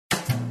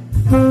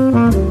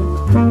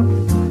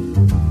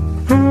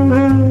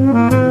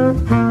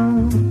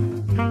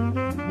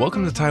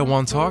Welcome to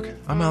Taiwan Talk.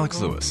 I'm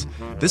Alex Lewis.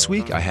 This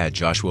week I had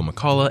Joshua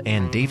McCaulla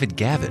and David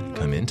Gavin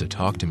come in to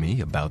talk to me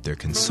about their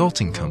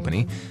consulting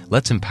company,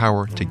 Let's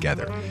Empower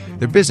Together.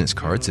 Their business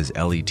card says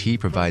LET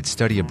provides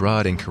study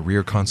abroad and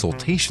career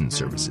consultation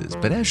services,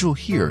 but as you'll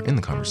hear in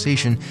the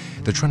conversation,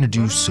 they're trying to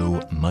do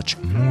so much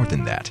more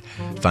than that.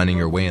 Finding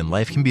your way in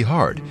life can be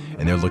hard,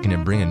 and they're looking to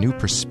bring a new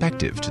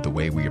perspective to the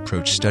way we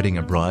approach studying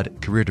abroad,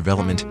 career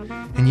development,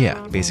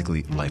 and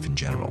basically life in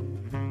general.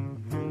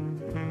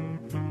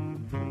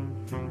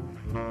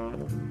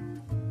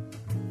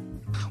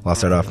 Well, I'll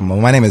start off.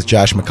 My name is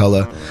Josh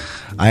McCullough.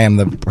 I am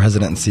the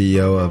president and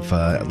CEO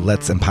of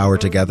Let's Empower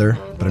Together,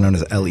 better known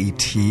as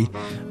LET.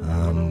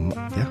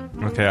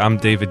 Okay, I'm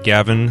David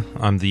Gavin.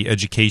 I'm the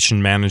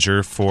education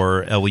manager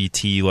for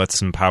LET,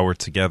 Let's Empower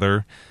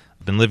Together.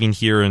 I've been living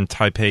here in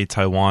Taipei,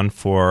 Taiwan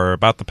for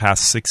about the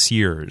past 6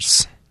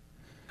 years.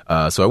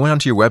 So I went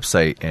onto your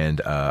website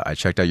and I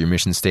checked out your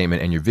mission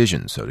statement and your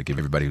vision. So to give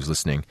everybody who's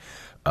listening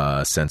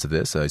a sense of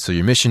this. So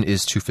your mission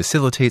is to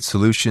facilitate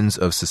solutions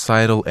of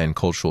societal and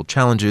cultural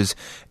challenges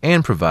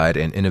and provide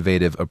an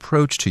innovative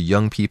approach to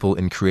young people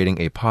in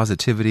creating a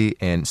positivity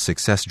and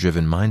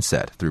success-driven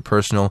mindset through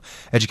personal,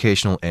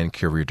 educational, and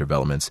career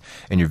developments.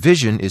 And your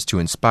vision is to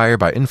inspire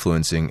by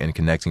influencing and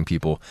connecting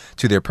people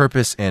to their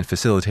purpose and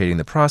facilitating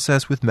the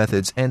process with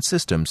methods and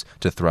systems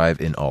to thrive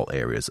in all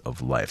areas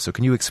of life. So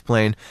can you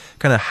explain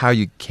kind of how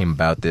you came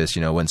about this,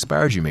 what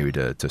inspired you maybe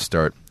to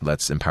start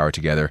Let's Empower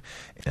Together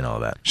and all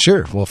that?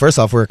 Sure. Well, first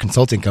off, we're a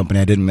consulting company.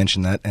 I didn't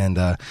mention that. And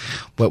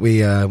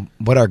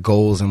what our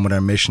goals and what our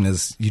mission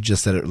is, you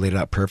just said it, laid it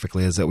out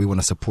perfectly, is that we want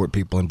to support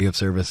people and be of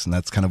service. And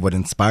that's kind of what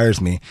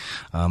inspires me.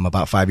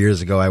 About 5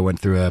 years ago, I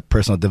went through a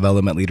personal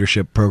development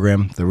leadership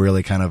program that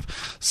really kind of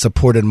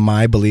supported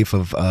my belief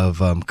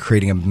of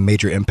creating a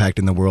major impact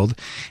in the world.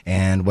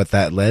 And what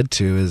that led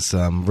to is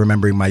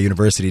remembering my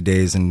university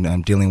days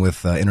and dealing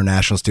with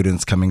international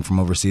students coming from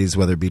overseas,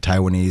 whether it be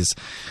Taiwanese,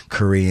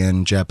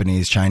 Korean,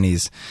 Japanese,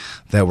 Chinese,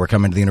 that were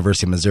coming to the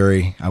University of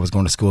Missouri. I was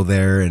going to school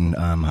there, and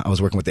I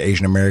was working with the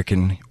Asian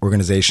American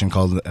organization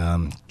called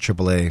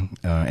AAA,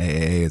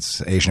 AAA,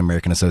 it's Asian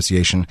American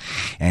Association.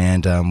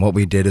 And what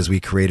we did is we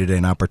created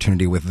an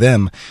opportunity with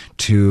them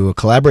to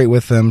collaborate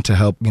with them to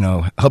help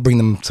bring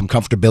them some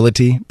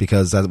comfortability,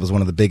 because that was one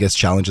of the biggest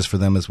challenges for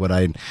them, is what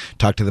I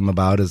talked to them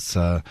about, is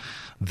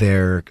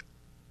their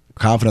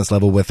confidence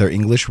level with their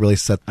English really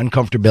set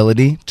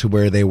uncomfortability to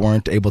where they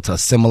weren't able to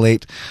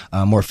assimilate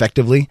more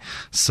effectively.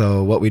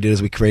 So what we did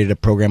is we created a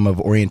program of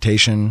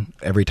orientation.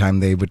 Every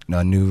time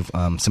a new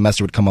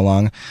semester would come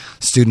along,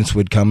 students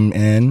would come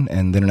in,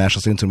 and the international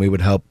students, and we would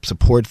help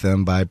support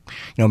them by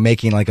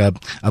making like a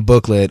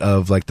booklet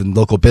of like the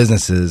local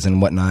businesses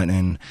and whatnot,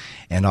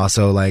 and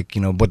also like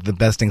what the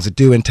best things to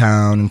do in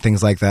town and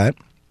things like that.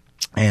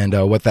 And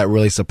what that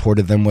really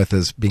supported them with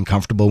is being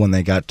comfortable when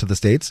they got to the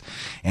States,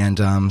 and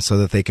so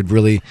that they could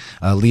really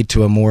lead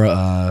to a more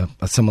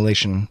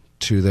assimilation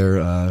to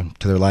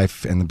their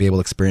life and be able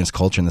to experience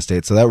culture in the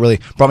States. So that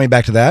really brought me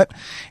back to that.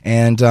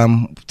 And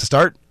to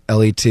start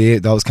LET,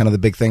 that was kind of the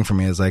big thing for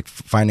me, is like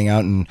finding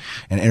out and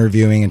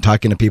interviewing and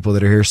talking to people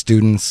that are here,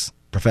 students,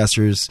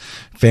 professors,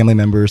 family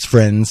members,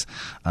 friends,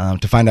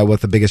 to find out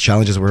what the biggest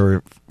challenges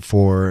were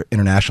for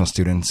international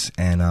students.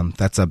 And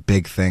that's a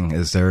big thing,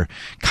 is their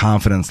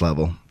confidence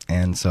level.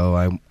 And so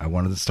I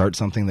wanted to start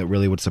something that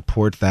really would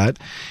support that,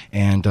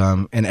 and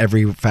in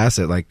every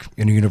facet, like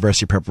in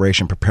university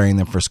preparation, preparing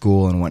them for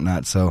school and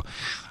whatnot. So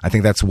I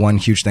think that's one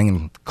huge thing.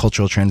 And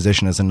cultural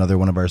transition is another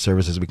one of our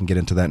services. We can get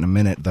into that in a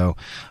minute, though.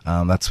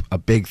 That's a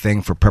big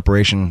thing for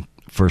preparation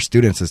for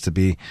students, is to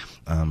be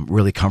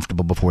really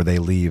comfortable before they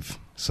leave.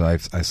 So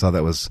I saw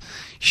that was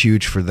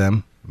huge for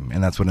them,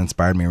 and that's what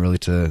inspired me really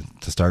to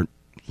start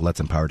Let's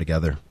Empower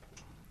Together.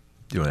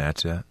 Do you want to add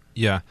to that?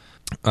 Yeah.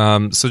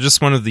 So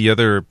just one of the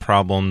other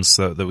problems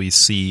that we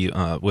see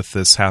with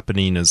this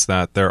happening is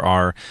that there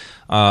are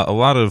a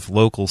lot of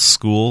local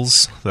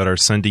schools that are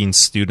sending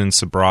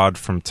students abroad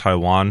from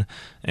Taiwan,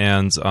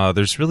 and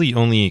there's really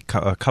only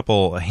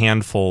a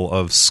handful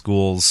of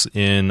schools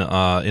in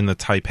the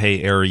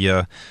Taipei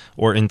area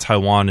or in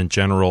Taiwan in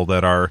general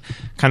that are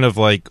kind of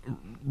like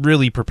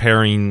really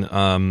preparing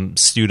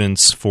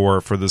students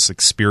for this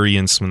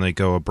experience when they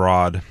go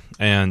abroad.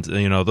 And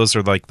those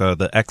are like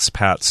the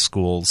expat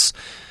schools.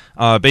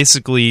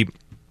 Basically,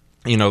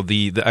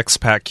 the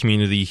expat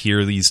community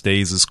here these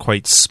days is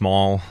quite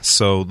small,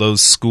 so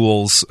those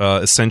schools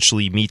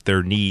essentially meet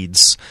their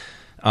needs.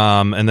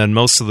 And then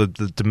most of the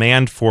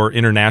demand for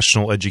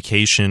international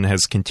education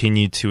has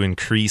continued to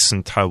increase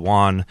in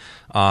Taiwan,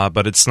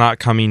 but it's not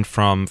coming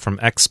from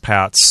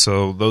expats,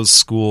 so those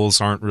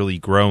schools aren't really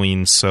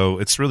growing. So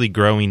it's really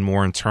growing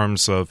more in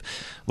terms of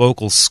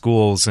local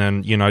schools.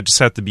 And, I just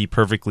have to be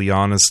perfectly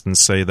honest and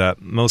say that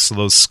most of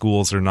those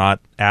schools are not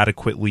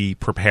adequately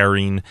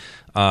preparing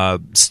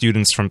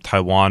students from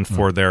Taiwan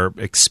for their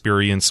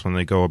experience when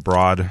they go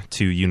abroad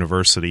to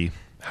university.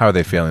 How are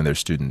they failing their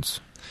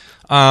students?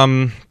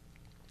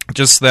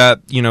 just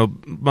that,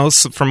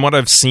 most from what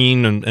I've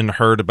seen and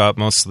heard about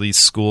most of these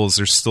schools,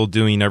 they're still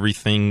doing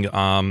everything.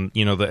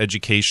 The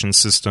education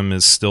system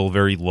is still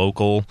very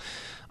local.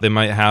 They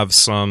might have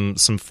some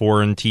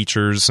foreign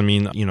teachers. I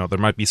mean, there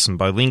might be some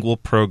bilingual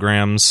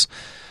programs.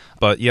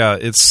 But yeah,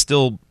 it's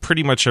still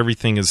pretty much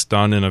everything is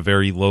done in a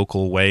very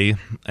local way,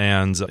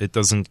 and it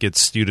doesn't get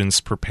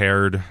students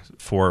prepared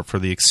for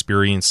the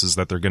experiences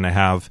that they're going to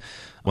have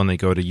when they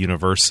go to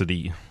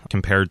university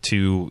compared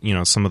to,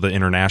 some of the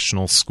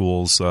international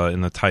schools in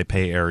the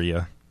Taipei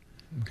area.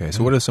 Okay,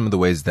 so what are some of the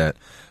ways that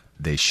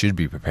they should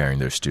be preparing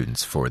their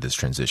students for this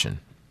transition?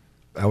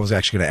 I was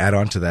actually going to add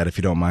on to that, if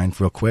you don't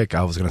mind, real quick.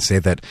 I was going to say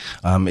that,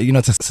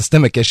 it's a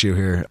systemic issue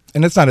here,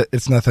 and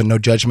it's nothing, no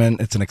judgment.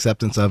 It's an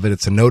acceptance of it.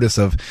 It's a notice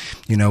of,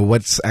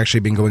 what's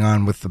actually been going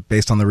on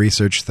based on the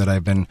research that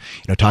I've been,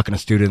 talking to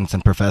students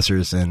and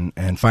professors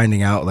and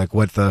finding out like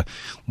what the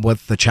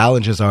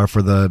challenges are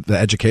for the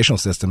educational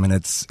system, and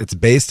it's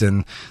based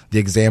in the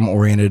exam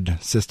oriented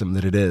system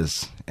that it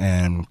is,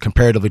 and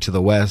comparatively to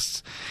the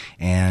West,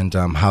 and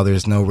how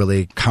there's no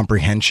really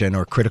comprehension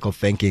or critical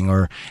thinking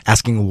or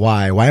asking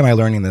why am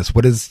I learning this?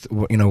 What is,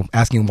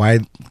 asking why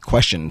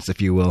questions,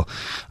 if you will.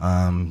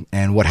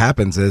 And what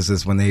happens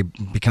is when they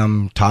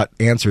become taught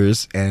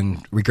answers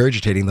and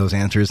regurgitating those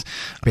answers,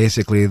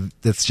 basically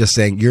it's just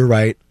saying, you're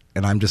right,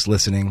 and I'm just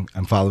listening,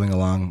 I'm following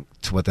along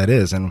to what that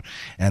is. And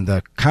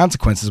the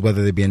consequences,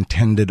 whether they be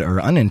intended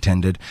or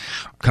unintended,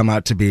 come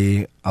out to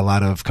be a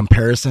lot of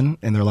comparison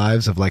in their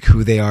lives of like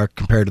who they are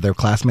compared to their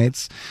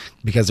classmates,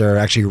 because they're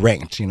actually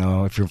ranked.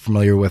 If you're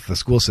familiar with the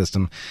school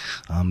system,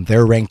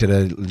 they're ranked at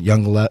a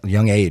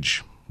young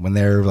age. When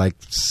they're like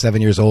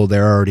 7 years old,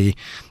 they're already,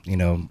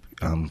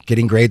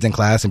 getting grades in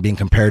class and being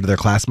compared to their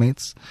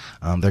classmates.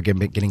 They're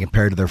getting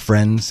compared to their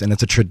friends, and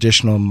it's a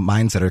traditional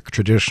mindset or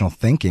traditional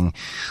thinking.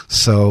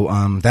 So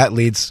that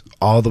leads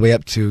all the way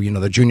up to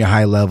the junior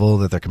high level,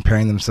 that they're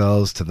comparing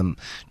themselves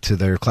to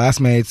their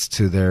classmates,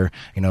 to their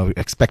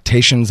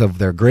expectations of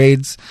their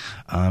grades,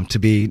 to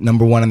be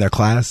number one in their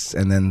class,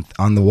 and then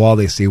on the wall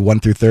they see 1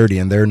 through 30,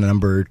 and they're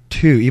number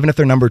 2. Even if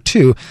they're number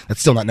 2, that's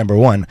still not number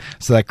 1.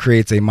 So that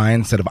creates a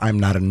mindset of I'm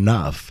not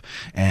enough,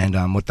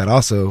 and what that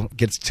also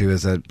gets to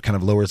is that kind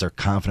of lowers their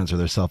confidence or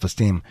their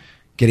self-esteem.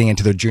 Getting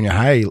into their junior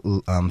high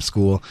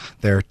school,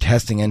 they're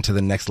testing into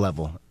the next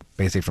level,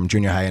 basically from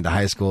junior high into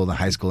high school, the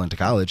high school into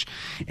college,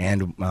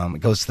 and it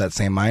goes to that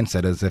same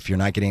mindset as if you're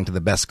not getting into the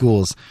best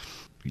schools,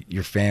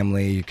 your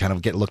family, you kind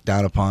of get looked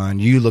down upon.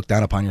 You look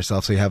down upon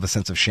yourself, so you have a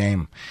sense of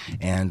shame.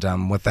 And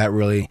what that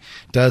really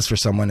does for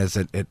someone is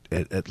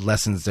it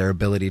lessens their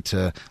ability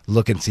to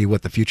look and see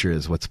what the future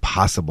is, what's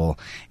possible,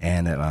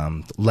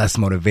 and less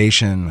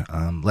motivation,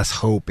 less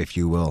hope, if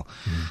you will.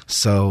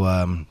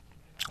 So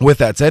with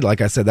that said,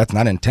 like I said, that's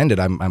not intended.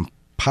 I'm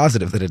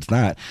positive that it's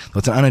not. So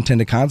it's an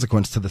unintended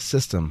consequence to the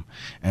system.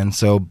 And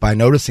so by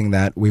noticing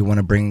that, we want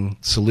to bring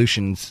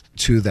solutions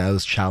to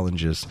those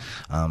challenges,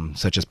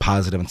 such as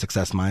positive and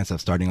success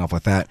mindset, starting off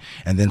with that,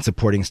 and then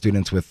supporting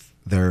students with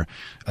their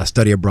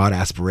study abroad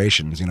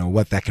aspirations,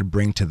 what that could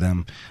bring to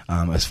them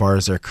as far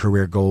as their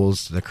career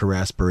goals, their career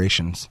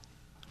aspirations.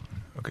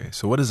 Okay,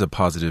 so what is a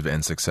positive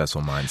and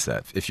successful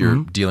mindset? If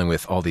you're dealing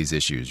with all these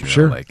issues,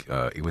 Sure.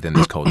 Within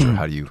this culture,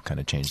 how do you kind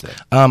of change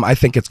that? I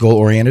think it's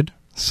goal-oriented.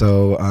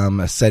 So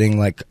setting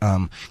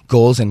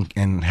goals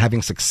and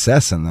having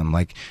success in them,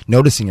 like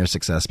noticing your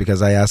success.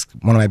 Because I ask,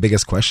 one of my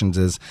biggest questions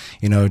is,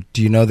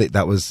 do you know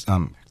that was,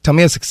 tell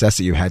me a success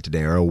that you had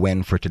today, or a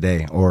win for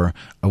today, or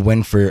a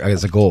win for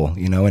as a goal,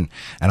 and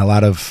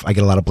I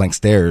get a lot of blank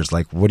stares.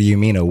 Like, what do you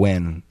mean a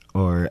win?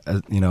 Or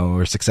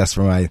or success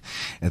for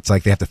it's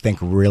like they have to think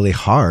really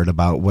hard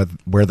about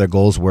where their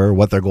goals were,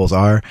 what their goals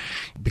are,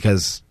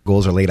 because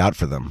goals are laid out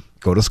for them.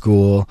 Go to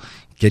school,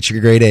 get your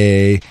grade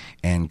A,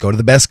 and go to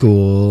the best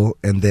school,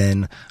 and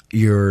then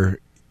your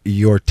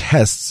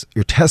test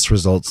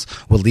results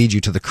will lead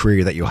you to the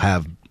career that you'll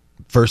have,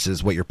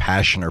 versus what your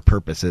passion or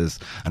purpose is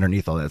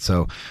underneath all that.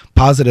 So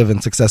positive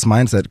and success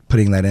mindset,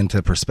 putting that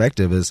into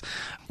perspective, is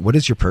what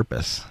is your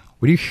purpose?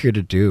 What are you here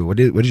to do? What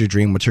is your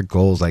dream? What's your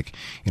goals? Like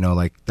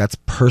that's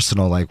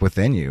personal,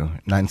 within you,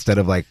 not instead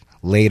of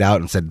laid out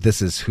and said,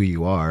 this is who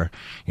you are,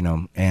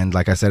 and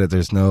like I said,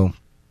 there's no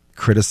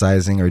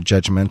criticizing or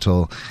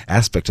judgmental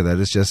aspect to that.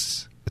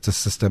 It's a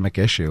systemic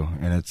issue,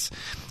 and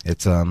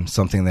it's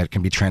something that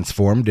can be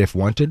transformed if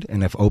wanted,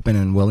 and if open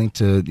and willing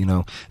to,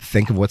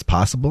 think of what's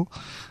possible.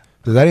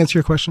 Does that answer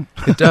your question?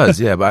 It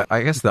does, yeah. But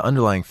I guess the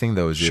underlying thing,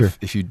 though, is Sure.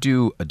 if you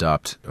do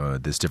adopt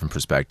this different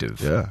perspective,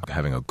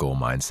 having a goal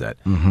mindset,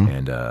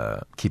 and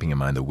keeping in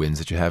mind the wins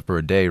that you have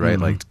per day, right?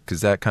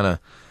 Because that kind of,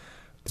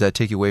 does that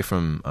take you away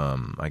from,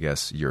 I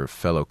guess, your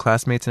fellow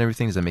classmates and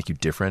everything? Does that make you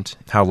different?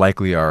 How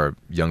likely are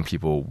young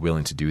people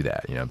willing to do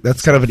that?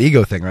 That's kind of an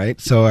ego thing, right?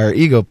 So our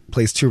ego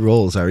plays two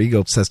roles. Our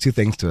ego says two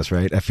things to us,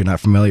 right? If you're not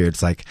familiar,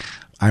 it's like,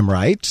 I'm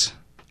right,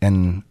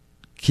 and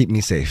keep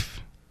me safe.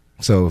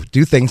 So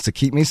do things to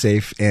keep me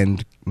safe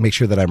and make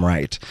sure that I'm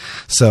right.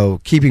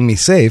 So keeping me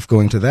safe,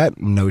 going to that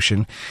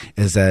notion,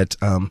 is that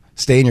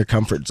stay in your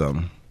comfort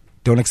zone.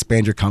 don't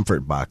expand your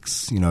comfort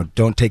box.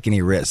 Don't take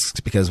any risks,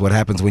 because what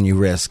happens when you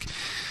risk,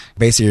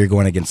 basically you're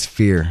going against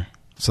fear.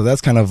 So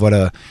that's kind of what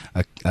a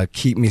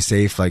keep me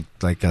safe, like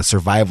a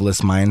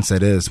survivalist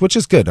mindset is, which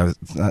is good.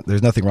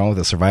 There's nothing wrong with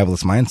a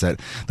survivalist mindset,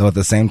 though at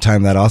the same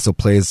time that also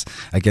plays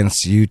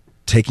against you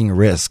taking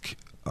risk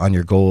on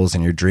your goals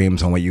and your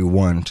dreams on what you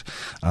want.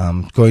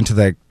 Going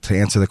to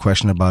answer the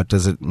question about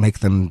does it make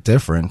them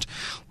different?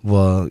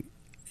 Well,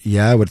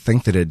 yeah, I would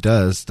think that it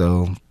does,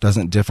 though.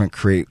 Doesn't different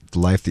create the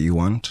life that you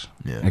want?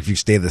 Yeah. If you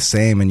stay the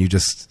same and you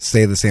just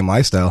stay the same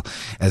lifestyle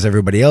as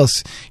everybody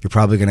else, you're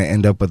probably going to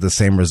end up with the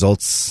same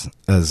results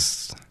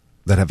as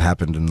that have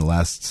happened in the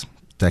last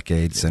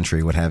decade,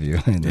 century, what have you,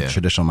 in the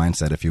traditional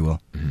mindset, if you will.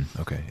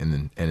 Mm-hmm. Okay,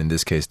 and in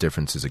this case,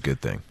 difference is a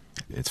good thing.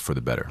 It's for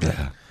the better.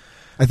 Yeah.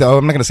 I'm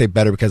not going to say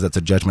better because that's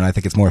a judgment. I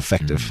think it's more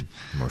effective.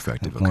 Mm-hmm. More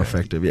effective. Okay. More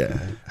effective,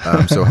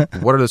 yeah. So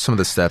what are some of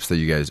the steps that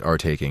you guys are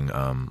taking?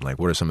 Like,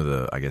 what are some of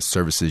the, I guess,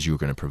 services you were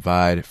going to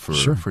provide for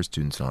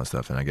students and all that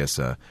stuff? And I guess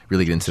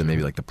really get into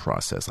maybe like the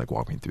process, like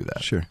walk me through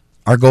that. Sure.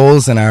 Our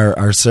goals and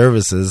our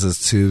services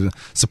is to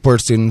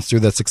support students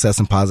through that success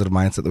and positive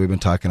mindset that we've been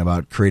talking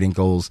about, creating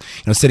goals,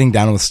 sitting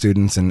down with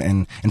students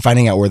and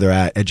finding out where they're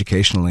at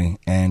educationally,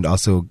 and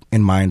also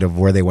in mind of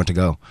where they want to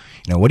go.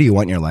 What do you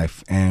want in your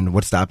life, and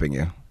what's stopping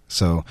you?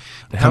 So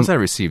how's that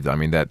received? I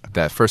mean,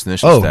 that first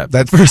initial step.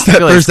 That first step. I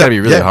feel like it's got to be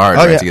really hard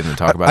to get them to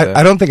talk about that.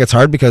 I don't think it's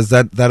hard, because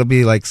that'll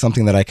be like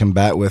something that I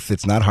combat with.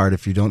 It's not hard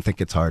if you don't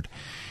think it's hard.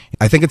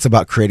 I think it's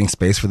about creating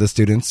space for the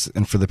students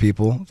and for the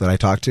people that I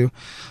talk to.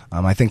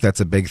 I think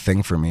that's a big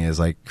thing for me, is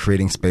like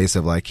creating space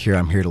of like,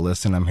 I'm here to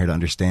listen. I'm here to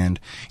understand,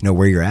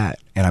 where you're at,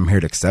 and I'm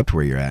here to accept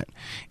where you're at.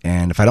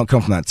 And if I don't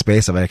come from that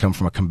space, if I come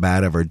from a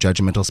combative or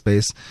judgmental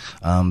space,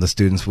 the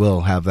students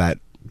will have that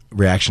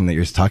reaction that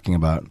you're talking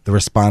about. The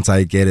response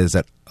I get is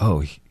that,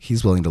 oh,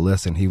 he's willing to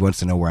listen. He wants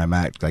to know where I'm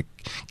at, like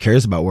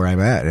cares about where I'm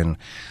at. And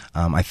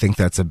I think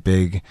that's a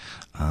big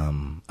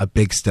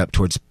step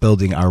towards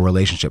building our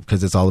relationship,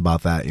 because it's all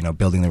about that,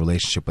 building the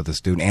relationship with the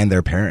student and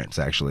their parents.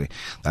 Actually,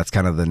 that's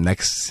kind of the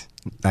next.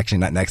 Actually,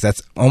 not next. That's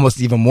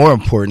almost even more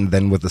important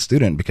than with the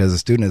student, because the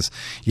student is,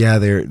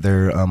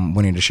 they're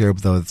wanting to share,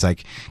 though it's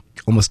like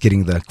almost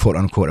getting the quote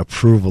unquote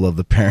approval of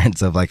the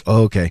parents of like,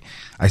 oh, okay,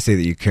 I say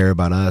that you care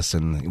about us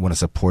and you want to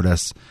support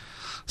us.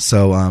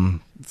 So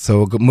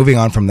moving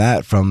on from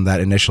that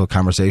initial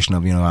conversation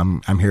of,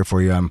 I'm here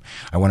for you.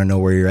 I want to know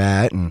where you're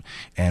at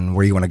and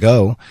where you want to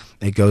go.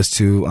 It goes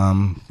to,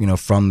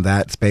 from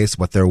that space,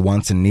 what their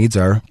wants and needs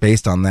are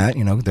based on that,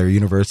 their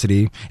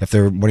university, if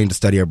they're wanting to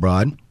study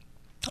abroad.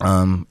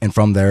 And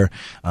from their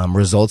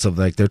results of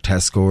like their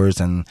test scores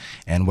and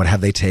what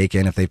have they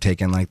taken, if they've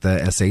taken like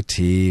the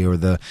SAT or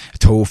the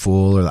TOEFL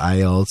or the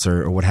IELTS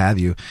or what have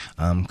you,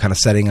 kind of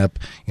setting up,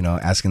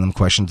 asking them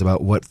questions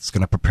about what's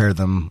going to prepare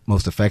them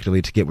most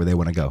effectively to get where they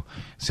want to go.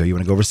 So you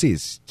want to go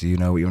overseas? Do you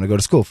know what you want to go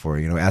to school for?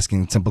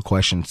 Asking simple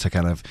questions to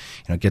kind of,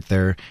 get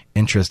their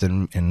interest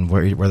in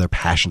where their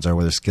passions are,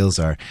 where their skills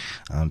are.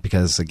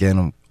 Because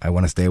again, I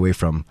want to stay away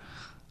from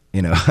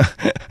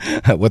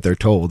what they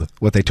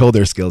told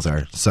their skills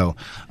are. So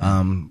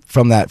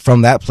from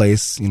that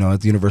place, the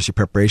university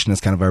preparation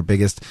is kind of our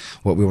biggest,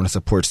 what we want to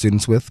support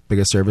students with,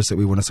 biggest service that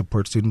we want to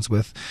support students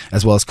with,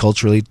 as well as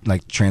culturally,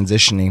 like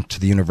transitioning to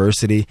the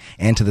university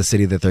and to the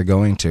city that they're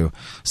going to.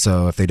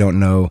 So if they don't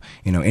know,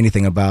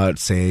 anything about,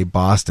 say,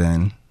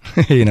 Boston,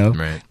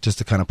 right, just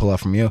to kind of pull off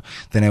from you,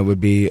 then it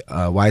would be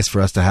wise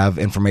for us to have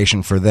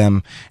information for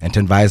them and to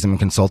advise them and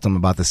consult them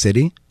about the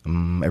city,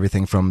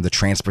 everything from the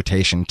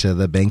transportation to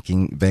the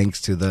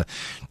banks to the,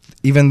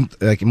 even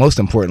like most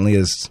importantly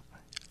is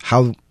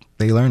how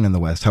they learn in the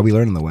West, how we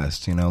learn in the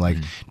West,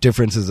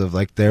 differences of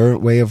like their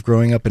way of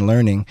growing up and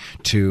learning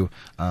to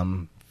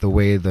the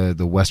way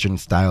the Western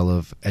style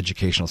of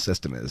educational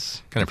system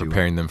is. Kind of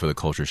preparing them for the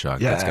culture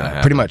shock that's going to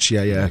happen. Pretty much,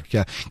 yeah.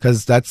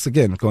 Because that's,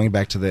 again, going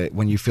back to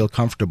when you feel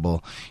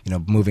comfortable,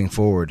 moving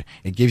forward,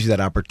 it gives you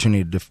that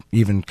opportunity to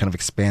even kind of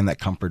expand that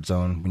comfort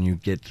zone when you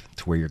get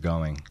to where you're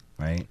going,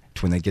 right?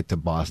 To when they get to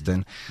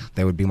Boston,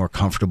 they would be more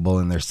comfortable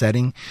in their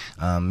setting.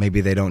 Maybe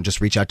they don't just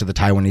reach out to the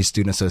Taiwanese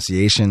Student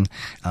Association.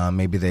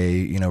 Maybe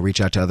they, reach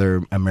out to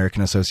other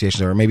American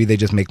associations, or maybe they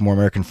just make more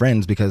American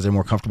friends because they're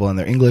more comfortable in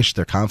their English,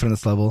 their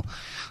confidence level.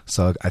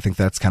 So I think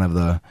that's kind of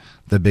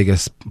the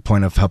biggest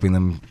point of helping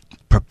them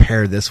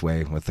prepare this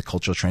way with the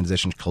cultural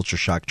transition, culture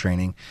shock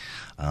training,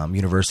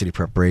 university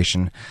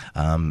preparation,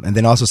 and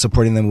then also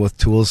supporting them with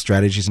tools,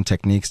 strategies, and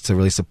techniques to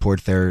really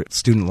support their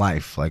student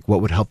life. Like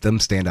what would help them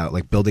stand out,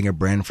 like building a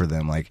brand for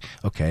them. Like,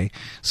 okay,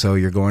 so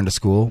you're going to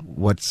school.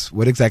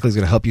 What exactly is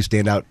going to help you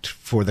stand out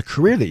for the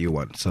career that you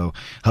want? So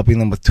helping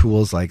them with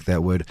tools like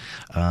that would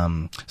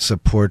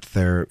support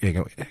their,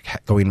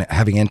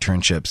 having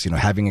internships,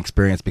 having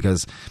experience,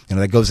 because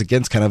that goes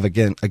against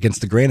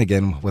the grain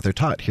again what they're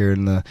taught here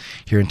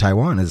in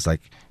Taiwan is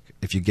like,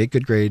 if you get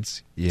good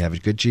grades, you have a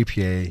good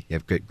GPA, you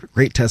have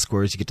great test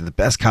scores, you get to the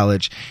best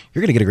college,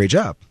 you're going to get a great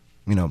job.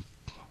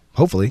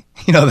 Hopefully,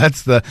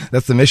 that's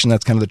the mission.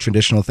 That's kind of the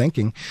traditional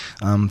thinking.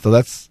 So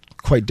that's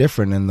quite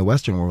different in the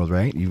Western world,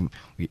 right?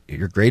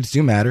 Your grades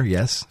do matter,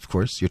 yes, of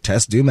course. Your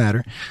tests do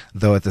matter,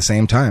 though at the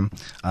same time,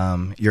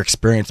 your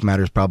experience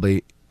matters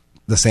probably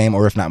the same,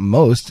 or if not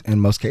most, in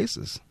most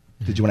cases.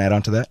 Did you want to add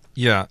on to that?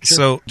 Yeah. Sure.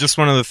 So just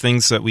one of the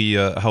things that we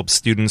help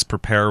students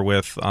prepare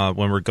with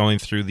when we're going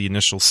through the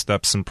initial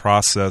steps and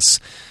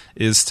process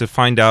is to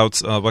find out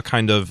what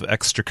kind of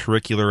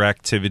extracurricular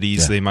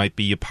activities they might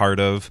be a part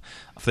of,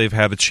 if they've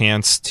had a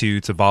chance to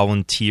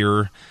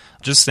volunteer,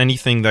 just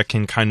anything that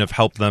can kind of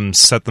help them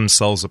set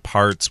themselves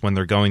apart when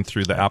they're going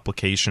through the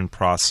application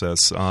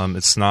process.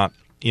 It's not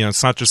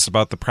just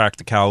about the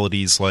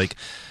practicalities like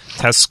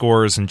test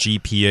scores and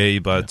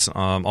GPA, but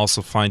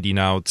also finding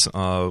out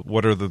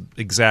what are the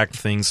exact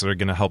things that are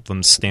going to help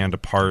them stand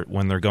apart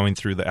when they're going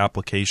through the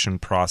application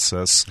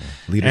process.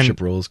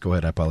 Leadership roles. Go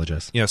ahead. I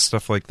apologize. Yeah,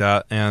 stuff like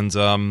that. And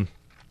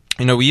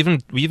we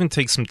even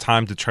take some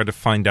time to try to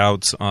find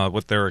out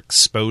what their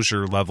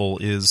exposure level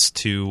is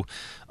to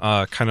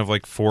kind of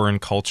like foreign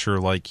culture.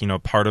 Like,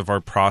 part of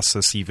our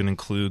process even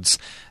includes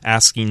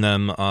asking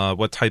them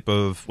what type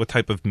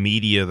of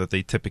media that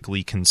they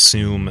typically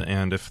consume,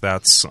 and if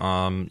that's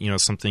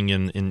something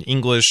in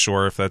English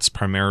or if that's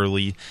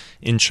primarily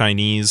in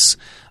Chinese.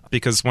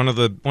 Because one of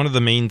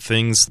the main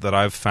things that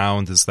I've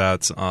found is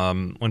that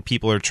when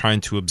people are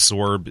trying to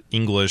absorb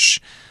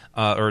English,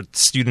 or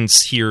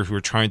students here who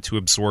are trying to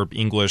absorb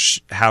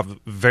English have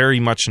very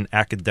much an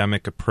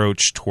academic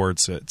approach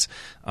towards it.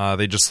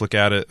 They just look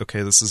at it,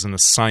 okay, this is an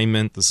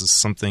assignment, this is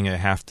something I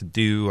have to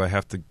do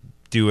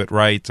it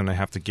right, and I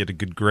have to get a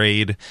good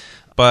grade.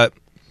 But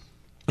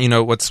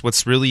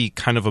what's really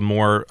kind of a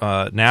more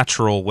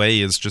natural way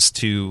is just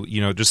to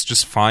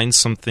just find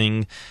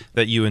something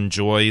that you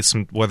enjoy,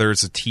 whether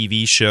it's a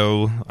TV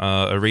show,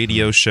 a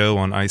radio show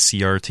on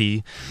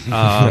ICRT.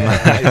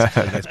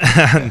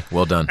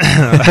 Well done.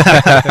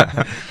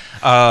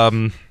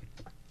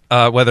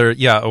 Whether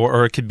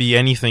or it could be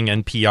anything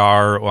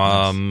NPR.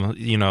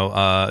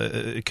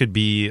 It could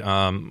be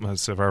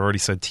as I've already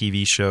said,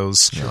 TV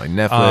shows, like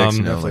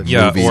Netflix, like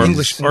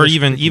movies. or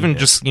even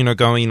just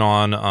going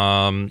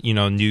on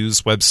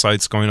news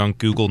websites, going on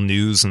Google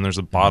News, and there's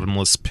a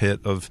bottomless pit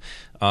of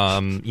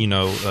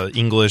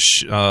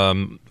English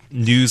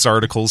news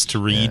articles to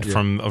read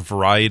from a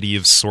variety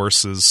of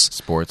sources.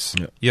 Sports,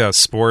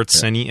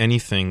 sports,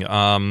 anything.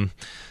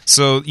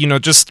 So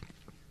just.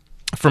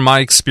 From my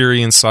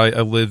experience,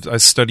 I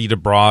studied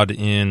abroad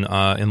in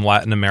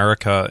Latin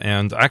America,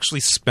 and I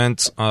actually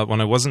spent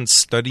when I wasn't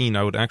studying,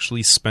 I would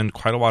actually spend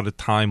quite a lot of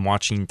time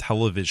watching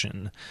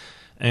television,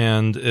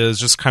 and it was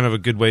just kind of a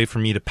good way for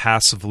me to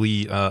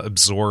passively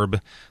absorb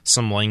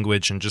some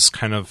language and just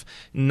kind of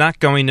not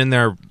going in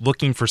there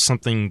looking for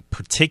something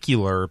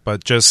particular,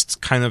 but just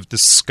kind of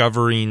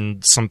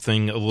discovering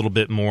something a little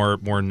bit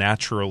more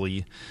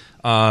naturally,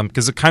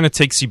 because it kind of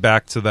takes you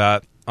back to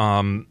that.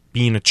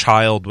 Being a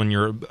child, when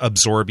you're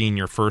absorbing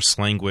your first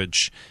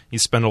language, you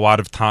spend a lot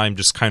of time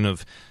just kind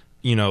of,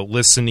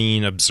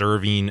 listening,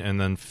 observing,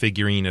 and then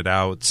figuring it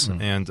out.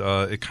 And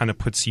it kind of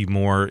puts you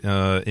more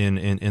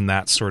in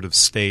that sort of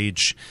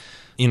stage.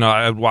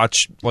 I would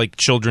watch like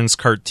children's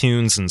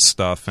cartoons and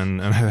stuff,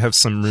 and I have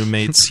some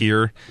roommates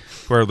here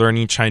who are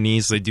learning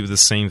Chinese. They do the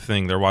same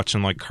thing. They're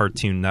watching like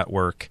Cartoon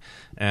Network,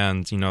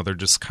 and they're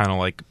just kind of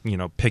like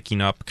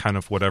picking up kind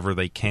of whatever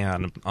they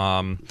can.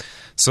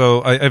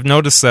 So I've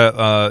noticed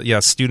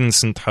that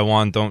students in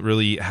Taiwan don't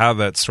really have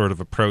that sort of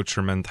approach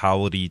or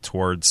mentality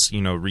towards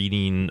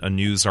reading a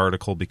news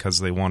article because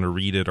they want to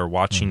read it, or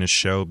watching a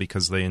show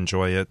because they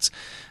enjoy it,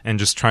 and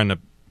just trying to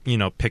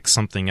pick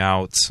something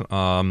out.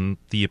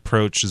 The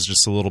approach is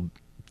just a little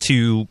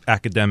too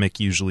academic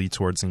usually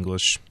towards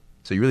English.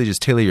 So you really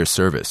just tailor your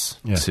service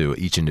to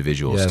each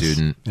individual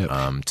student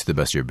to the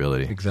best of your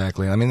ability.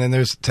 Exactly. I mean, then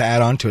there's, to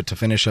add on to it, to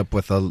finish up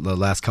with the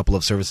last couple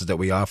of services that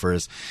we offer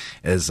is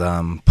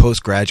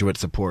postgraduate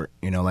support.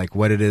 Like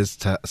what it is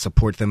to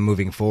support them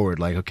moving forward.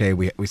 Like, okay,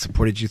 we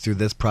supported you through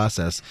this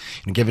process,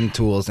 given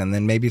tools, and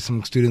then maybe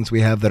some students we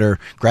have that are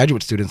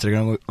graduate students that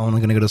are only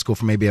going to go to school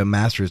for maybe a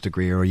master's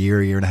degree or a year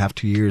and a half,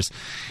 2 years,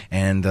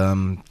 and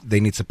they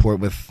need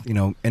support with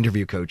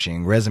interview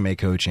coaching, resume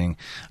coaching,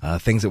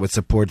 things that would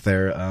support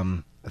their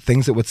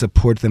things that would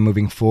support them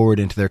moving forward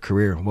into their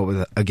career. What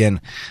would, again,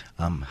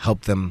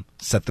 help them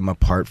set them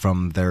apart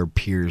from their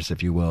peers,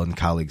 if you will, and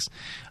colleagues.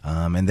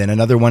 And then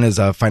another one is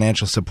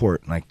financial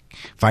support, like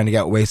finding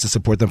out ways to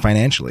support them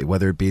financially,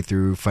 whether it be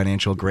through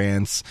financial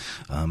grants,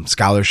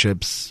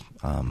 scholarships,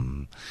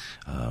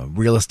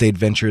 real estate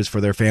ventures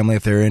for their family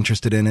if they're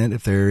interested in it,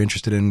 if they're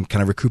interested in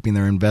kind of recouping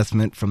their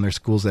investment from their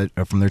schools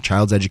from their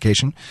child's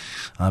education,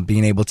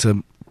 being able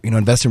to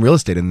invest in real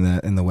estate in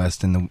the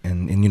West, in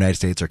the United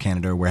States or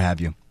Canada or where have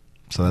you.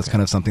 So that's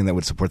kind of something that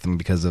would support them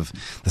because of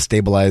the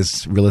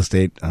stabilized real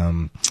estate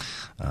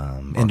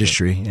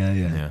industry.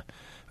 Yeah.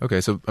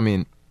 Okay, so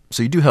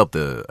so you do help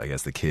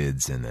the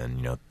kids, and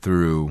then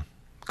through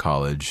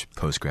college,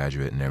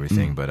 postgraduate, and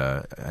everything. But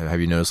have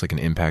you noticed like an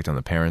impact on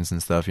the parents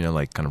and stuff?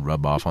 Like kind of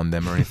rub off on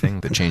them or anything?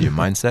 The change of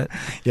mindset?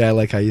 Yeah, I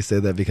like how you say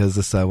that, because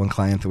this one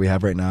client that we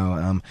have right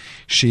now,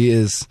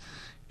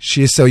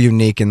 she is so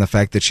unique in the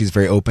fact that she's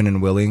very open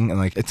and willing, and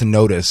like it's a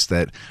notice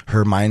that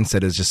her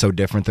mindset is just so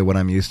different than what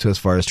I'm used to as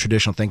far as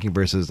traditional thinking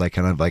versus like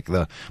kind of like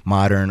the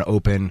modern,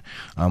 open,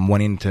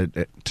 wanting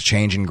to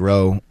change and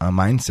grow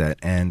mindset.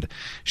 And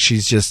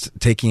she's just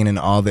taking in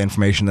all the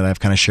information that I've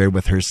kind of shared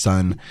with her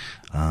son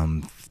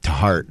to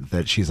heart.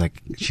 That she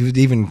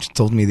even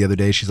told me the other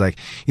day, she's like,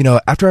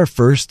 after our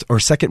first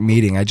or second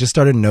meeting, I just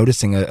started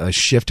noticing a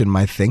shift in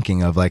my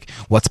thinking of like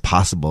what's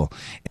possible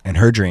and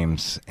her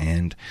dreams,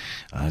 and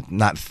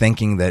not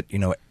thinking that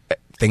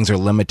things are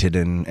limited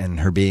in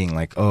her being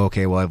like, oh,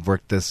 okay, well, I've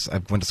went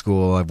to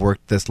school, I've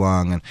worked this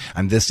long, and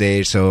I'm this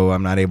age, so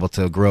I'm not able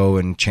to grow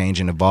and change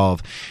and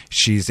evolve.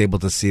 She's able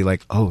to see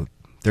like, oh,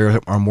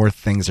 there are more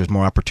things, there's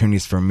more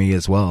opportunities for me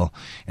as well.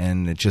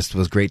 And it just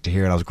was great to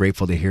hear, and I was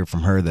grateful to hear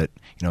from her that,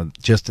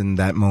 just in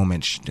that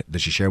moment that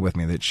she shared with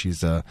me that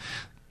she's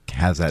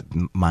has that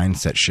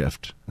mindset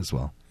shift as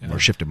well, or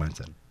shifted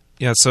mindset.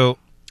 Yeah, so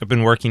I've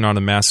been working on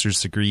a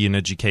master's degree in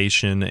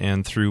education,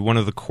 and through one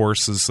of the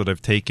courses that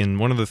I've taken,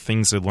 one of the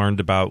things I learned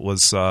about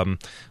was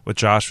what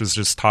Josh was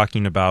just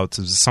talking about,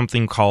 is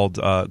something called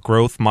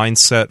growth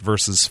mindset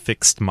versus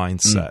fixed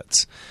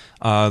mindset.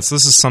 So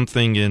this is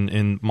something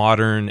in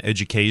modern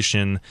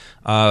education.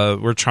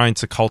 We're trying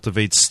to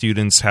cultivate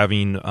students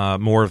having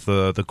more of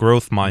the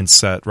growth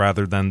mindset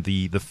rather than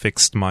the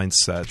fixed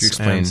mindset. Could you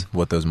explain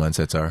what those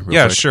mindsets are?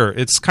 Yeah, quick? Sure.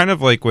 It's kind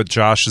of like what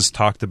Josh has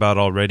talked about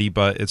already,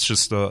 but it's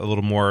just a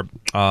little more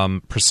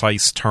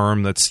precise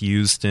term that's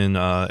used in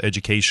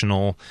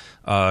educational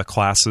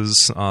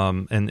classes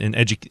and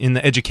in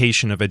the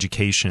education of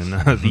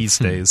education these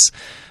days.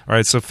 All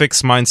right, so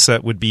fixed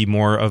mindset would be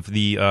more of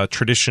the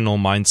traditional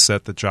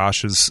mindset that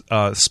Josh has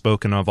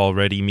spoken of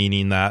already,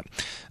 meaning that,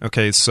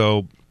 okay,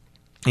 so,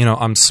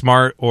 I'm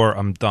smart or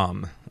I'm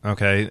dumb,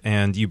 okay,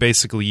 and you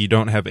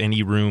don't have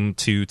any room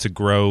to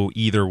grow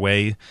either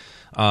way.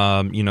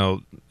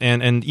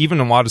 And even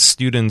a lot of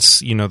students,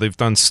 they've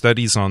done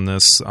studies on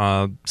this,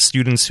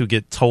 students who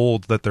get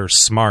told that they're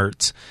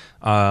smart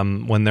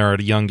when they're at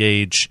a young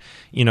age,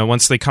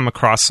 once they come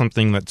across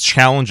something that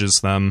challenges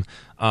them,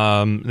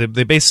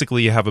 they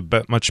basically have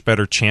a much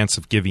better chance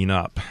of giving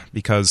up,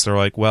 because they're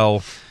like,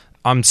 well,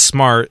 I'm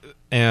smart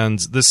and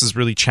this is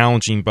really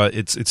challenging, but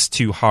it's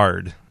too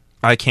hard.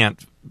 I can't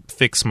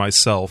fix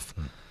myself.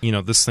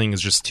 This thing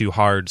is just too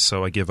hard,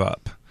 so I give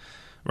up.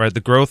 Right?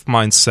 The growth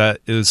mindset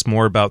is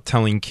more about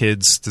telling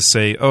kids to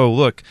say, oh,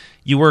 look,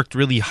 you worked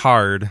really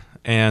hard,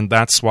 and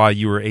that's why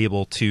you were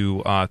able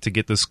to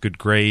get this good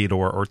grade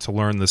or to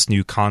learn this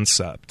new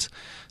concept,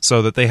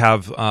 so that they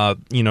have,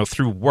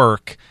 through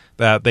work,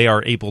 that they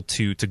are able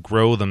to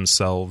grow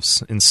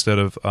themselves instead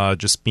of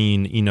just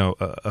being,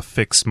 a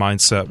fixed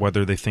mindset,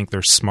 whether they think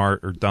they're smart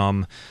or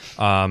dumb.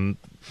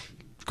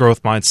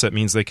 Growth mindset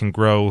means they can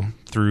grow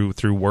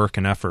through work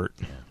and effort.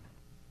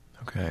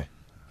 Okay.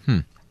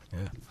 Yeah.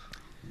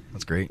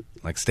 That's great.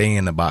 Like staying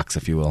in the box,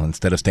 if you will.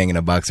 Instead of staying in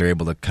a box, they're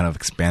able to kind of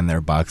expand their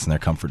box and their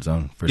comfort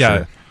zone, for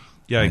sure.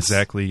 Yeah, nice.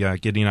 Exactly. Yeah,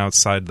 getting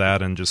outside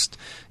that and just,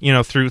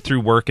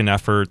 through work and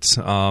effort,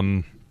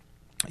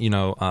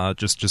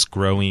 just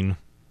growing.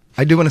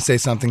 I do want to say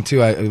something too.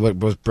 What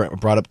was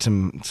brought up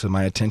to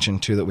my attention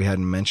too that we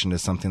hadn't mentioned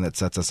is something that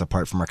sets us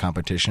apart from our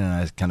competition, and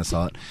I kind of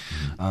saw it.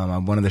 I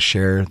wanted to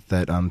share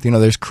that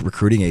there's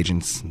recruiting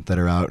agents that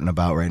are out and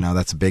about right now.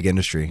 That's a big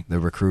industry.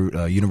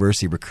 The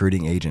university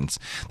recruiting agents.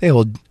 They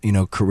hold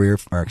university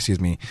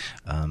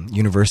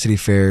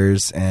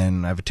fairs,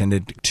 and I've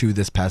attended 2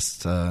 this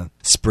past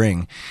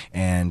spring.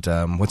 And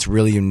what's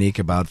really unique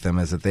about them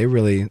is that they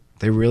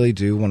really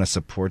do want to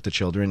support the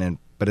children,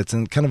 but it's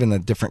kind of in a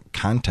different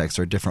context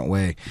or a different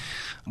way.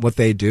 What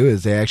they do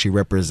is they actually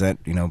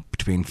represent,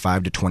 between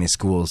 5 to 20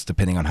 schools,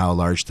 depending on how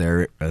large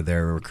their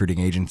recruiting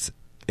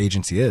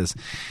agency is.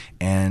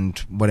 And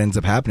what ends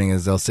up happening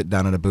is they'll sit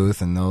down at a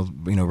booth and they'll,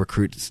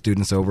 recruit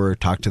students over,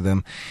 talk to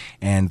them,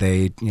 and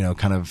they,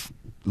 kind of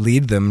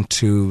lead them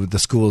to the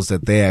schools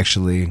that they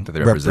actually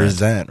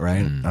represent,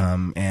 right?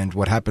 And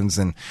what happens,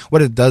 and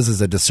what it does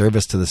is a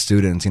disservice to the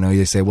students.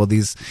 You say, well,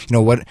 these,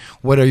 what's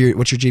your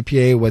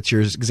GPA, what's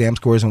your exam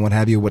scores, and what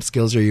have you? What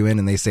skills are you in?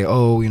 And they say,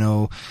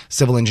 oh,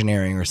 civil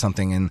engineering or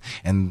something,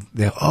 and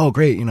they, oh,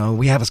 great,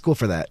 we have a school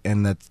for that.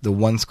 And that's the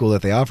one school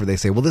that they offer. They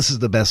say, well, this is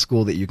the best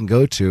school that you can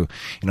go to.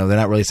 They're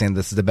not really saying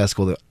this is the best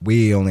school that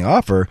we only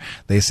offer.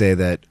 They say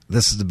that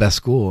this is the best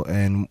school.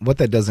 And what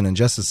that does in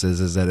injustice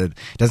is that it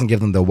doesn't give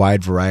them the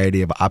wide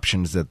variety of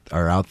options that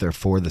are out there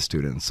for the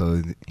students.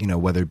 So,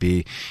 whether it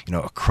be,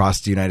 across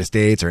the United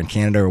States or in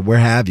Canada or where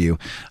have you,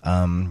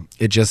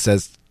 it just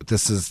says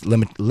this is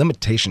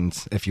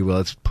limitations, if you will.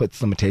 It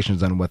puts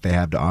limitations on what they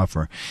have to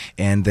offer.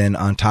 And then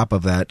on top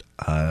of that,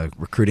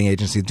 recruiting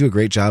agencies do a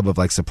great job of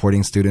like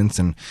supporting students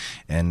and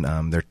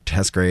their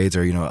test grades,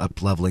 or,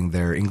 up-leveling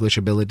their English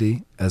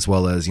ability, as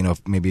well as,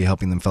 maybe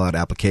helping them fill out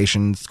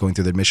applications, going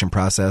through the admission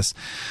process.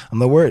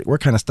 Where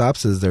kind of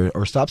stops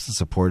the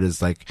support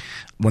is like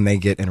when they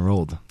get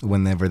enrolled,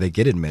 whenever they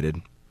get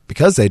admitted.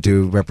 Because they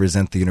do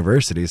represent the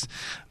universities,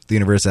 the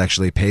university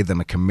actually pay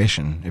them a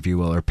commission, if you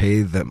will, or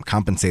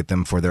compensate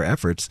them for their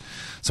efforts.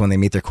 So when they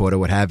meet their quota,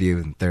 what have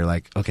you, they're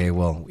like, okay,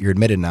 well, you're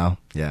admitted now.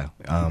 Yeah.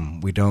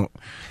 We don't,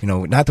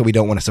 not that we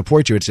don't want to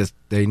support you. It's just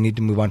they need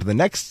to move on to the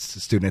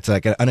next student. It's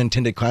like an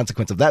unintended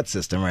consequence of that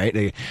system,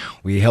 right?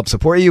 We help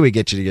support you. We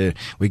get you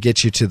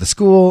to the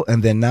school,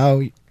 and then now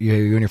you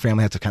and your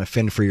family have to kind of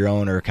fend for your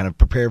own, or kind of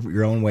prepare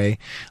your own way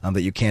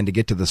that you can to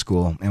get to the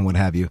school and what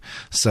have you.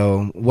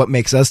 So what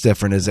makes us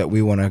different is that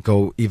we want to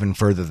go even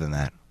further than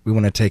that. We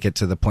want to take it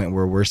to the point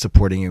where we're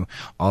supporting you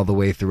all the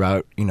way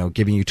throughout,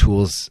 giving you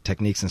tools,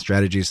 techniques, and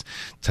strategies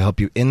to help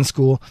you in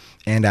school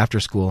and after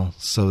school,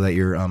 so that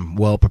you're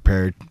well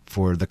prepared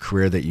for the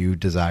career that you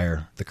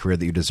desire, the career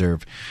that you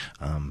deserve,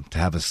 to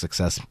have a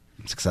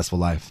successful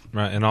life.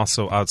 Right, and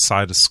also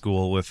outside of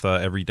school with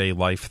everyday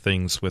life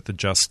things, with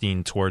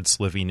adjusting towards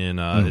living in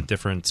a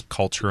different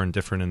culture and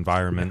different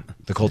environment. Yeah.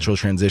 The cultural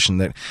transition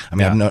that,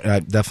 I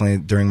definitely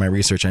during my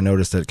research, I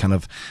noticed that kind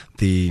of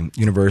the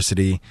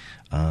university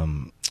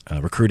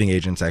recruiting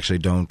agents actually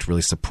don't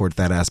really support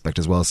that aspect,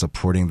 as well as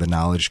supporting the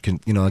knowledge.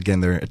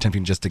 Again, they're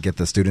attempting just to get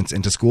the students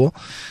into school,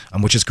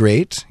 which is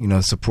great,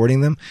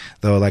 supporting them.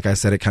 Though, like I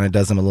said, it kind of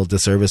does them a little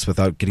disservice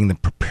without getting them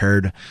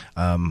prepared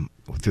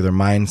through their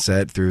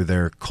mindset, through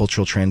their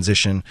cultural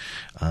transition,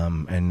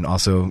 and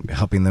also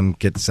helping them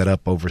get set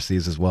up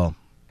overseas as well.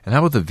 And how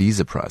about the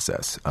visa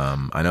process?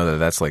 I know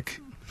that's like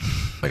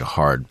a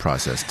hard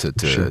process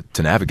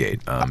to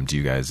navigate. Do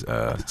you guys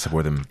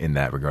support them in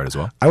that regard as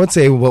well? I would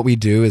say what we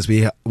do is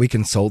we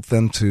consult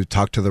them to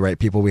talk to the right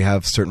people. We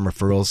have certain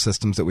referral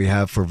systems that we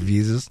have for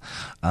visas.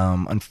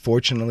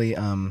 Unfortunately,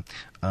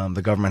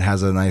 the government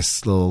has a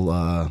nice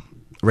little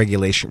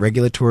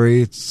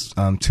regulatory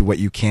to what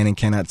you can and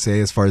cannot say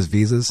as far as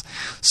visas.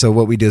 So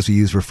what we do is we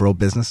use referral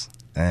business,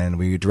 and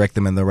we direct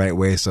them in the right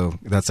way. So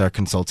that's our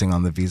consulting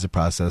on the visa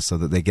process, so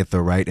that they get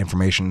the right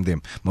information, the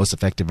most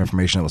effective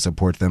information that will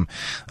support them.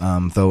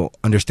 Though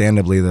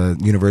understandably, the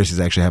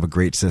universities actually have a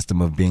great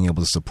system of being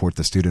able to support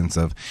the students.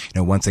 Of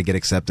once they get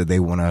accepted,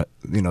 they want to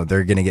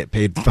they're going to get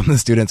paid from the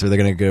students, or they're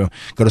going to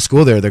go to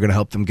school there. They're going to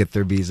help them get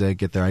their visa,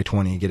 get their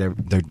I-20,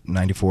 get their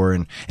 94,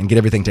 and get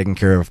everything taken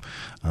care of,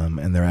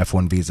 and their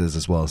F1 visas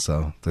as well.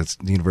 So the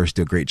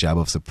university do a great job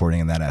of supporting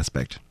in that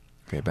aspect.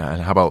 Okay, but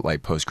how about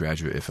like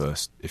postgraduate?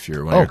 If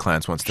you're one of your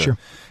clients wants to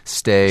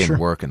stay and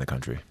work in the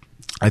country?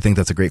 I think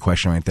that's a great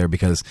question right there,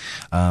 because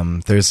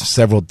there's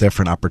several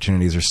different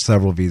opportunities. There's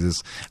several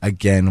visas.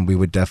 Again, we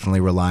would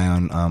definitely rely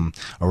on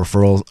a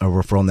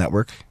referral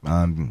network.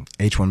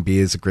 H-1B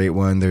is a great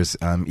one. There's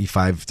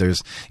E-5.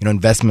 There's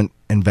investment.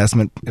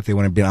 If they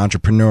want to be an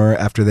entrepreneur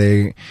after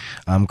they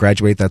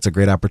graduate, that's a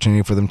great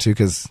opportunity for them too.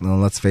 Because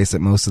let's face it,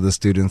 most of the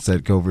students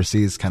that go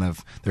overseas, kind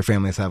of their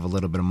families have a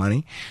little bit of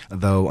money.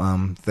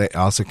 Though they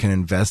also can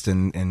invest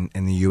in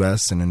the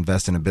U.S. and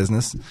invest in a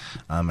business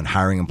and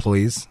hiring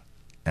employees.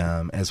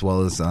 As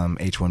well as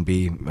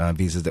H-1B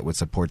visas that would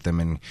support them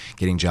in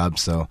getting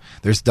jobs. So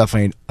there's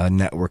definitely a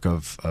network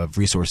of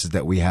resources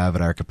that we have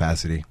at our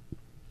capacity.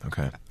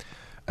 Okay.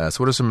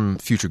 So what are some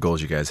future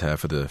goals you guys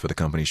have for the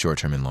company, short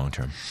term and long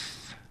term?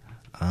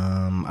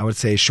 I would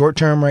say short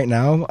term right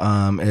now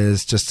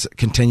is just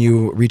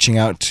continue reaching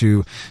out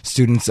to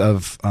students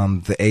of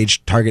the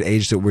target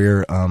age that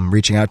we're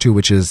reaching out to,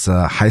 which is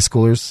high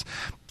schoolers,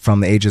 from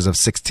the ages of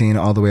 16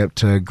 all the way up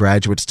to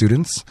graduate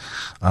students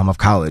of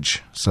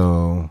college.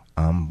 So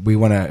we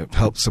want to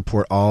help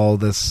support all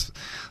this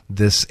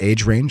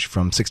age range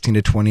from 16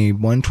 to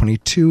 21,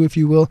 22, if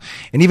you will,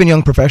 and even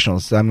young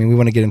professionals. I mean, we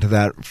want to get into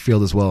that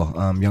field as well.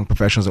 Young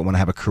professionals that want to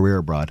have a career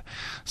abroad.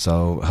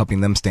 So helping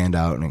them stand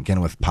out, and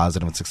again, with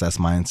positive and success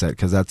mindset,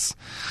 because that's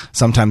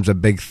sometimes a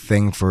big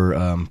thing for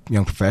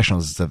young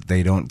professionals, is that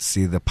they don't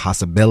see the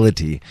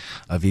possibility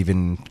of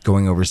even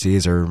going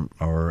overseas or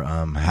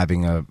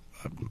having a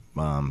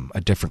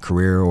different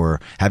career,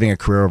 or having a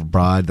career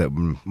abroad that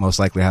most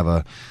likely have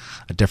a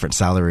different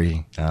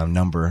salary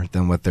number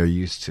than what they're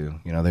used to.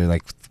 They're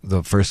like,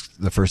 the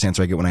first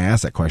answer I get when I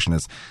ask that question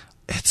is,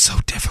 it's so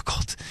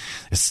difficult.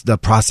 The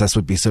process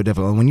would be so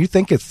difficult. And when you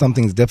think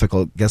something's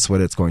difficult, guess what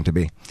it's going to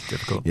be?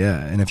 Difficult.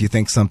 Yeah. And if you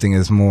think something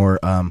is more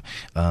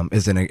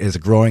is a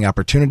growing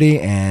opportunity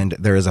and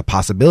there is a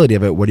possibility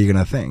of it, what are you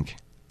going to think?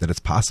 That it's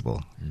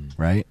possible,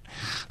 right?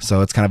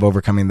 So it's kind of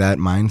overcoming that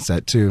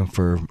mindset too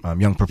for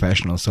young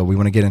professionals. So we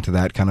want to get into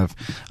that kind of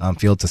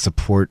field to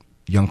support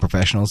young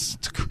professionals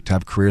to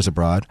have careers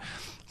abroad.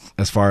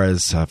 As far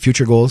as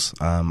future goals,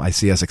 I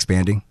see us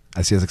expanding.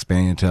 I see us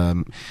expanding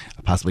to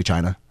possibly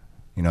China.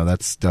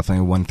 That's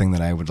definitely one thing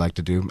that I would like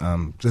to do.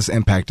 This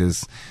impact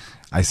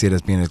I see it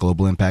as being a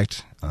global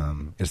impact.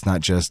 It's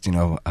not just,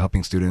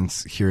 helping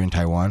students here in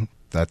Taiwan.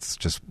 That's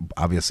just,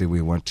 obviously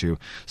we want to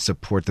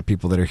support the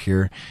people that are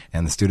here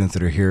and the students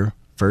that are here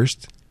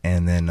first,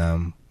 and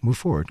then move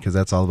forward, because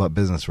that's all about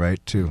business,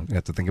 right? Too, you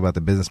have to think about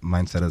the business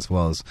mindset as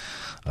well as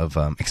of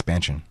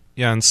expansion.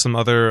 Yeah, and some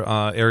other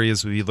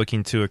areas we'd be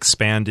looking to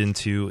expand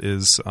into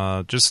is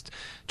just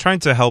trying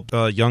to help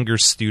younger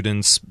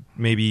students,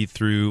 maybe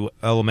through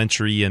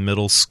elementary and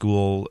middle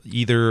school,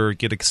 either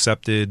get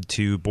accepted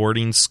to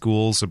boarding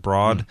schools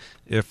abroad,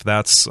 if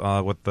that's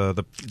what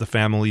the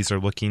families are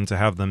looking to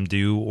have them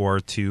do,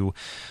 or to,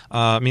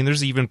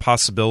 there's even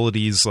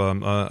possibilities.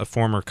 A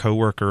former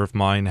coworker of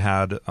mine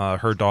had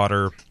her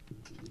daughter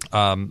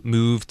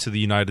move to the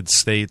United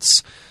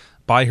States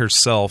by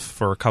herself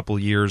for a couple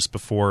years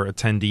before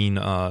attending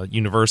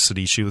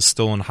university. She was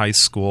still in high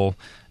school,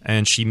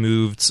 and she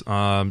moved.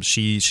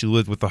 She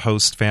lived with the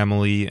host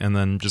family, and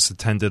then just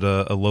attended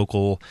a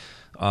local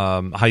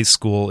high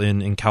school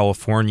in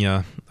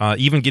California.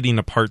 Even getting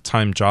a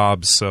part-time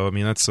job. So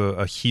that's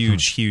a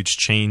huge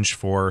change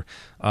for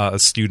a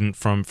student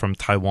from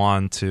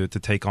Taiwan to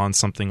take on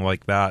something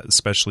like that,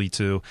 especially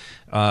to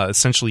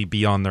essentially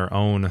be on their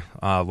own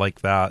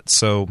like that.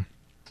 So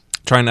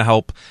trying to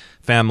help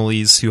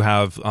families who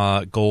have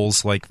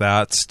goals like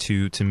that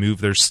to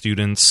move their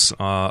students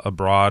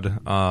abroad,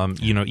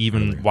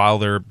 even while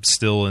they're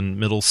still in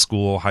middle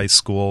school, high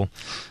school,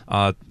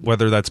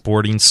 whether that's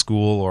boarding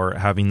school or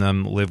having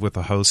them live with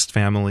a host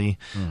family,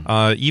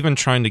 even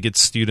trying to get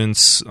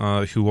students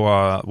who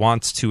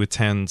want to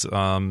attend,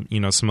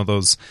 some of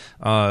those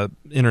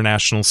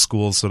international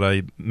schools that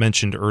I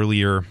mentioned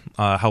earlier,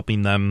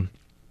 helping them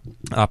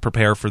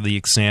prepare for the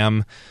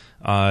exam,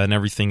 and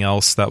everything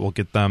else that will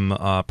get them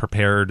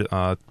prepared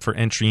for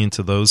entry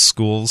into those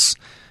schools.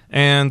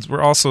 And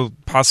we're also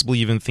possibly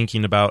even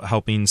thinking about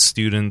helping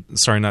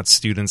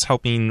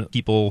helping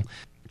people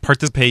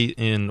participate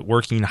in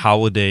working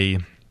holiday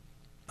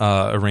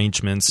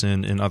arrangements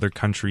in other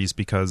countries,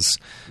 because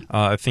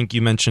I think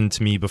you mentioned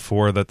to me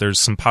before that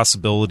there's some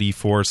possibility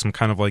for some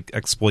kind of like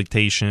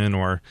exploitation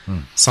or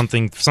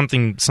something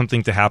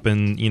to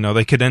happen.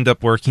 They could end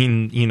up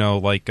working,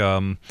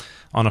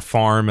 on a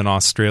farm in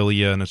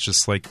Australia, and it's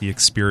just like the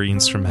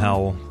experience from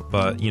hell.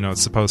 But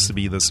it's supposed to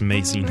be this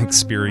amazing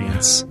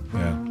experience.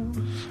 Yeah.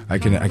 I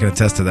can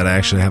attest to that. I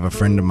actually have a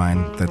friend of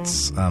mine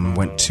that's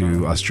went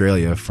to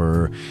Australia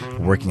for a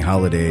working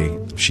holiday.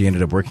 She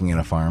ended up working in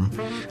a farm.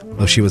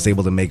 Well, she was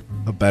able to make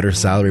a better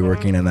salary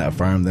working in that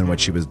farm than what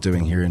she was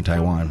doing here in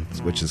Taiwan,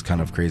 which is kind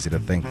of crazy to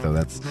think, though.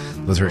 That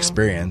was her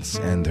experience,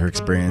 and her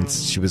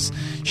experience,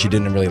 she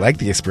didn't really like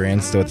the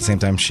experience, though at the same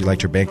time she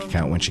liked her bank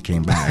account when she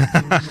came back.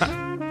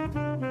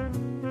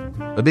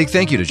 A big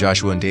thank you to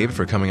Joshua and David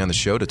for coming on the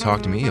show to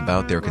talk to me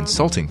about their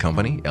consulting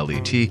company,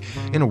 LET,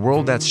 in a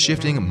world that's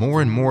shifting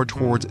more and more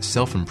towards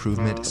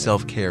self-improvement,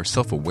 self-care,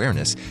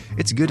 self-awareness.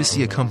 It's good to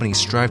see a company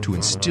strive to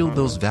instill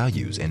those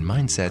values and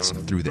mindsets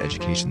through the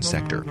education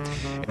sector.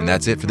 And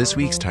that's it for this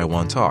week's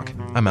Taiwan Talk.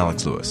 I'm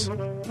Alex Lewis.